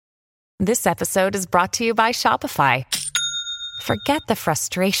This episode is brought to you by Shopify. Forget the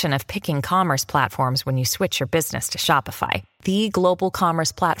frustration of picking commerce platforms when you switch your business to Shopify, the global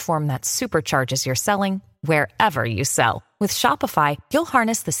commerce platform that supercharges your selling wherever you sell. With Shopify, you'll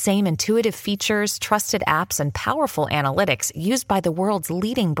harness the same intuitive features, trusted apps, and powerful analytics used by the world's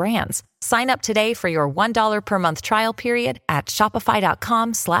leading brands. Sign up today for your $1 per month trial period at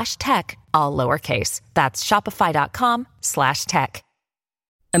shopify.com/tech, all lowercase. That's shopify.com/tech.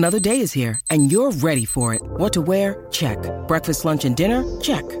 Another day is here, and you're ready for it. What to wear? Check. Breakfast, lunch, and dinner?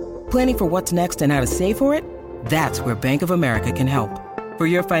 Check. Planning for what's next and how to save for it? That's where Bank of America can help. For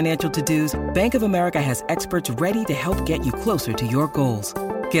your financial to-dos, Bank of America has experts ready to help get you closer to your goals.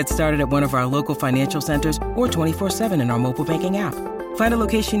 Get started at one of our local financial centers or 24/7 in our mobile banking app. Find a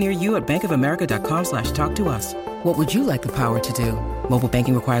location near you at bankofamerica.com/talktous. What would you like the power to do? Mobile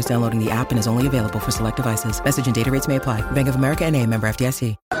banking requires downloading the app and is only available for select devices. Message and data rates may apply. Bank of America N.A., member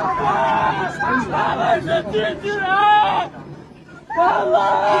FDIC.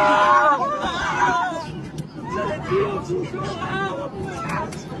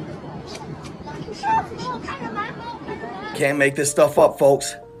 Can't make this stuff up,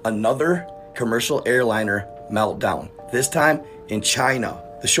 folks. Another commercial airliner meltdown. This time in China.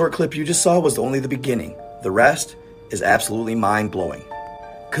 The short clip you just saw was only the beginning. The rest is absolutely mind-blowing.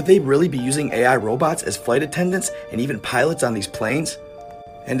 Could they really be using AI robots as flight attendants and even pilots on these planes?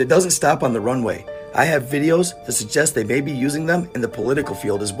 And it doesn't stop on the runway. I have videos that suggest they may be using them in the political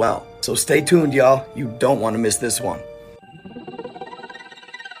field as well. So stay tuned, y'all. You don't want to miss this one.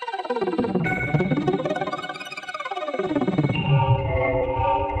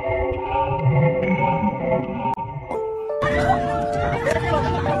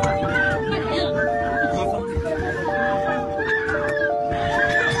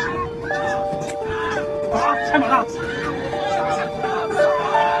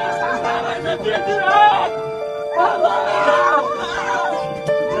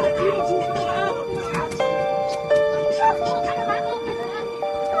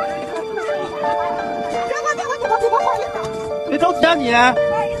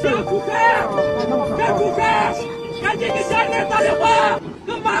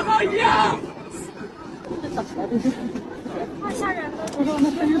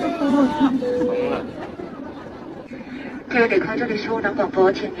这位旅客，这里是雾能广播，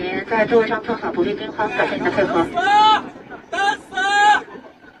请您在座位上坐好，不必惊慌，感谢您的配合。打死！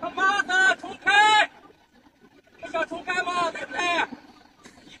他妈的，重开！不想重开吗？对不对？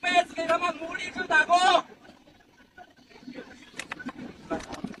一辈子给他们努力挣打工。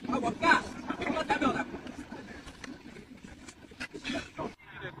我干，他妈代表的。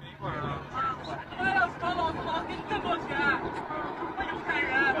他要是找老子，我给你更多钱。他犹太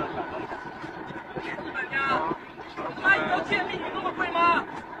人，日本呀。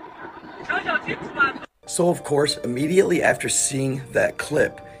So of course, immediately after seeing that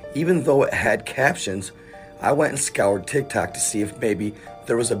clip, even though it had captions, I went and scoured TikTok to see if maybe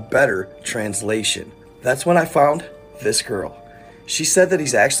there was a better translation. That's when I found this girl. She said that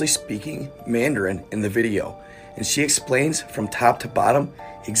he's actually speaking Mandarin in the video, and she explains from top to bottom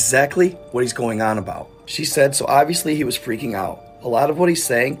exactly what he's going on about. She said, so obviously he was freaking out. A lot of what he's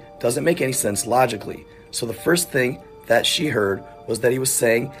saying doesn't make any sense logically. So the first thing that she heard was that he was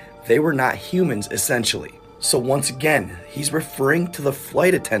saying they were not humans, essentially. So once again, he's referring to the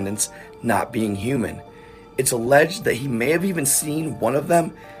flight attendants not being human. It's alleged that he may have even seen one of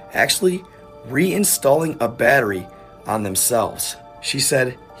them actually reinstalling a battery on themselves. She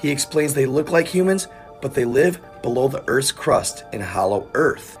said he explains they look like humans, but they live below the Earth's crust in hollow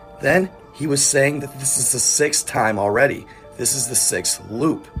Earth. Then he was saying that this is the 6th time already. This is the 6th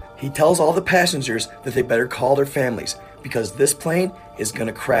loop. He tells all the passengers that they better call their families because this plane is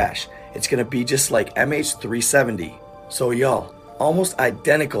gonna crash. It's gonna be just like MH370. So y'all, almost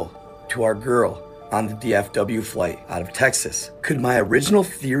identical to our girl on the DFW flight out of Texas. Could my original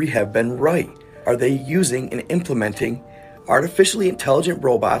theory have been right? Are they using and implementing artificially intelligent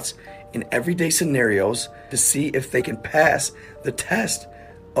robots in everyday scenarios to see if they can pass the test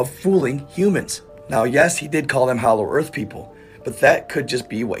of fooling humans? Now, yes, he did call them Hollow Earth people, but that could just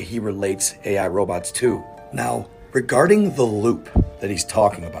be what he relates AI robots to. Now, regarding the loop that he's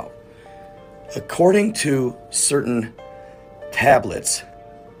talking about, according to certain tablets,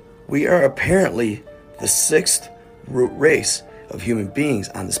 we are apparently the 6th root race of human beings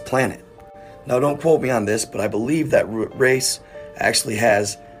on this planet. Now, don't quote me on this, but I believe that root race actually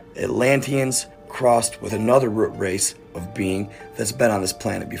has Atlanteans crossed with another root race of being that's been on this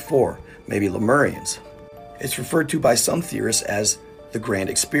planet before, maybe Lemurians. It's referred to by some theorists as the Grand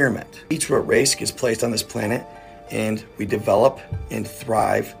Experiment. Each root race gets placed on this planet, and we develop and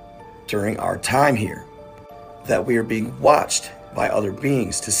thrive during our time here, that we are being watched by other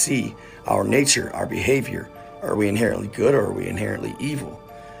beings to see our nature, our behavior. Are we inherently good or are we inherently evil?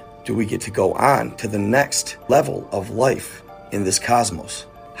 Do we get to go on to the next level of life in this cosmos?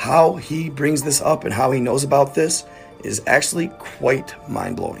 How he brings this up and how he knows about this is actually quite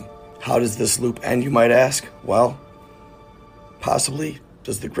mind-blowing. How does this loop end, you might ask? Well, possibly,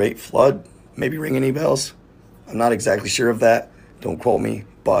 does the Great Flood maybe ring any bells? I'm not exactly sure of that. Don't quote me,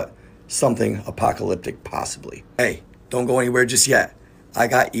 but something apocalyptic possibly. Hey, don't go anywhere just yet. I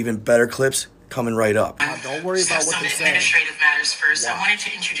got even better clips coming right up. Now, don't worry about what they're saying. Administrative matters first. Wow. I wanted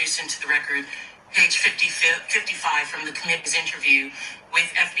to introduce into the record page 55 from the committee's interview with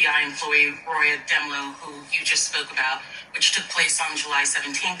FBI employee Roya Demlow, who you just spoke about, which took place on July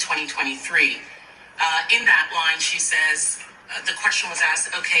 17, 2023. In that line, she says, the question was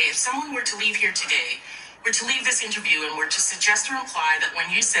asked, okay, if someone were to leave here today, were to leave this interview and were to suggest or imply that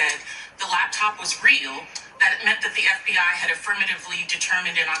when you said the laptop was real, that it meant that the FBI had affirmatively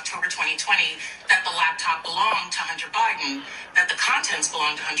determined in October 2020 that the laptop belonged to Hunter Biden, that the contents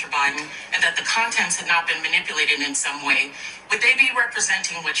belonged to Hunter Biden, and that the contents had not been manipulated in some way, would they be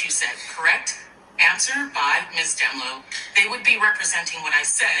representing what you said, correct? Answer by Ms. Demlow. They would be representing what I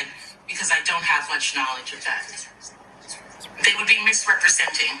said because I don't have much knowledge of that. They would be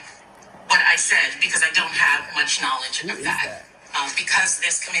misrepresenting what I said because I don't have much knowledge of that. Because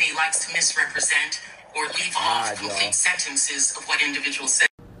this committee likes to misrepresent or leave off complete sentences of what individuals say.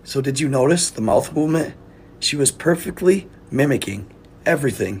 So did you notice the mouth movement? She was perfectly mimicking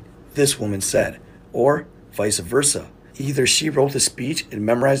everything this woman said, or vice versa. Either she wrote the speech and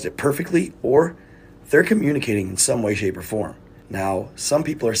memorized it perfectly, or they're communicating in some way, shape, or form. Now, some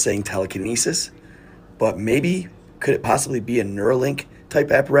people are saying telekinesis, but maybe could it possibly be a Neuralink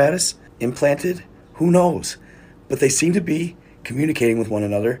type apparatus implanted? Who knows? But they seem to be communicating with one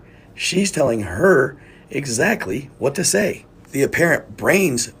another. She's telling her exactly what to say. The apparent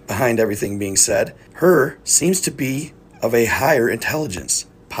brains behind everything being said, her seems to be of a higher intelligence,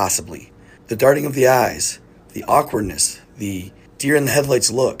 possibly. The darting of the eyes, the awkwardness, the deer in the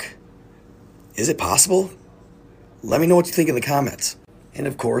headlights look. Is it possible? Let me know what you think in the comments. And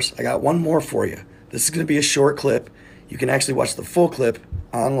of course, I got one more for you. This is going to be a short clip. You can actually watch the full clip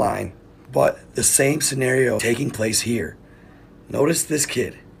online, but the same scenario taking place here. Notice this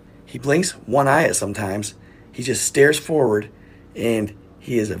kid. He blinks one eye at sometimes. He just stares forward, and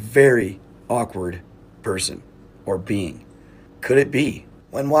he is a very awkward person or being. Could it be?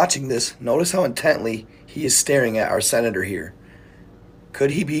 When watching this, notice how intently he is staring at our senator here.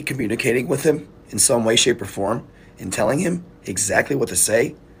 Could he be communicating with him in some way, shape, or form and telling him exactly what to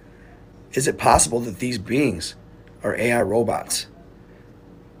say? Is it possible that these beings are AI robots,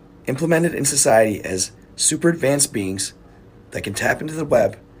 implemented in society as super advanced beings that can tap into the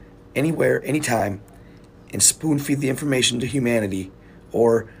web anywhere, anytime, and spoon feed the information to humanity,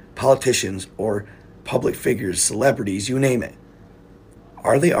 or politicians, or public figures, celebrities, you name it?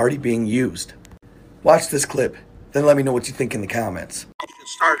 Are they already being used? Watch this clip, then let me know what you think in the comments. It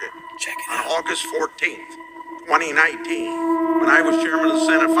started on August 14th, 2019, when I was chairman of the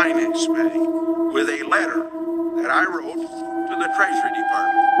Senate Finance Committee, with a letter that I wrote to the Treasury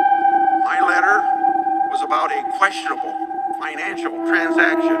Department. My letter was about a questionable financial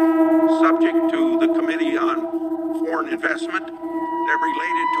transaction subject to the Committee on Foreign Investment that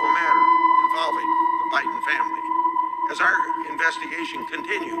related to a matter involving the Biden family. As our investigation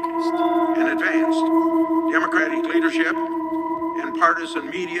continued and advanced, Democratic leadership and partisan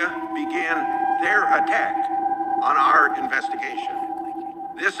media began their attack on our investigation.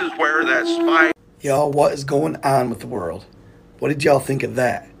 This is where that spy... Y'all, what is going on with the world? What did y'all think of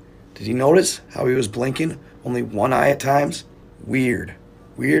that? Did you notice how he was blinking only one eye at times? Weird.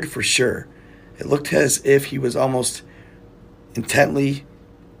 Weird for sure. It looked as if he was almost intently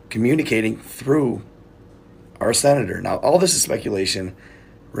communicating through our senator. Now, all this is speculation.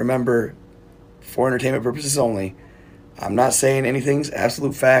 Remember, for entertainment purposes only. I'm not saying anything's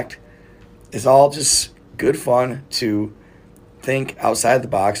absolute fact. It's all just good fun to think outside the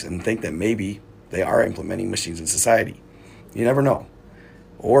box and think that maybe they are implementing machines in society. You never know.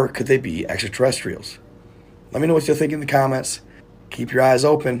 Or could they be extraterrestrials? Let me know what you think in the comments. Keep your eyes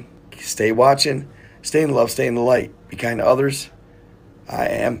open. Stay watching. Stay in love. Stay in the light. Be kind to others. I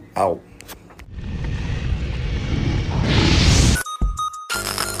am out.